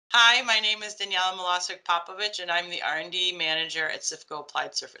Hi, my name is Daniela Milosevic-Popovich, and I'm the R&D manager at Sifco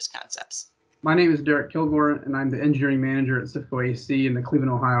Applied Surface Concepts. My name is Derek Kilgore, and I'm the engineering manager at Sifco ASC in the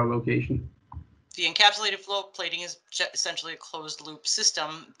Cleveland, Ohio location. The encapsulated flow plating is essentially a closed loop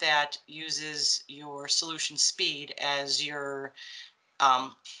system that uses your solution speed as your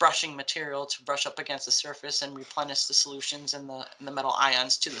brushing material to brush up against the surface and replenish the solutions and the metal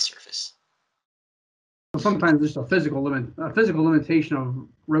ions to the surface. Sometimes just a physical limitation of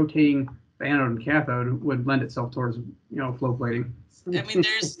rotating the anode and cathode would lend itself towards flow plating. I mean,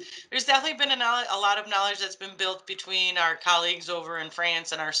 there's definitely been a lot of knowledge that's been built between our colleagues over in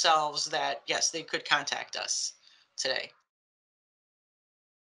France and ourselves that yes, they could contact us today.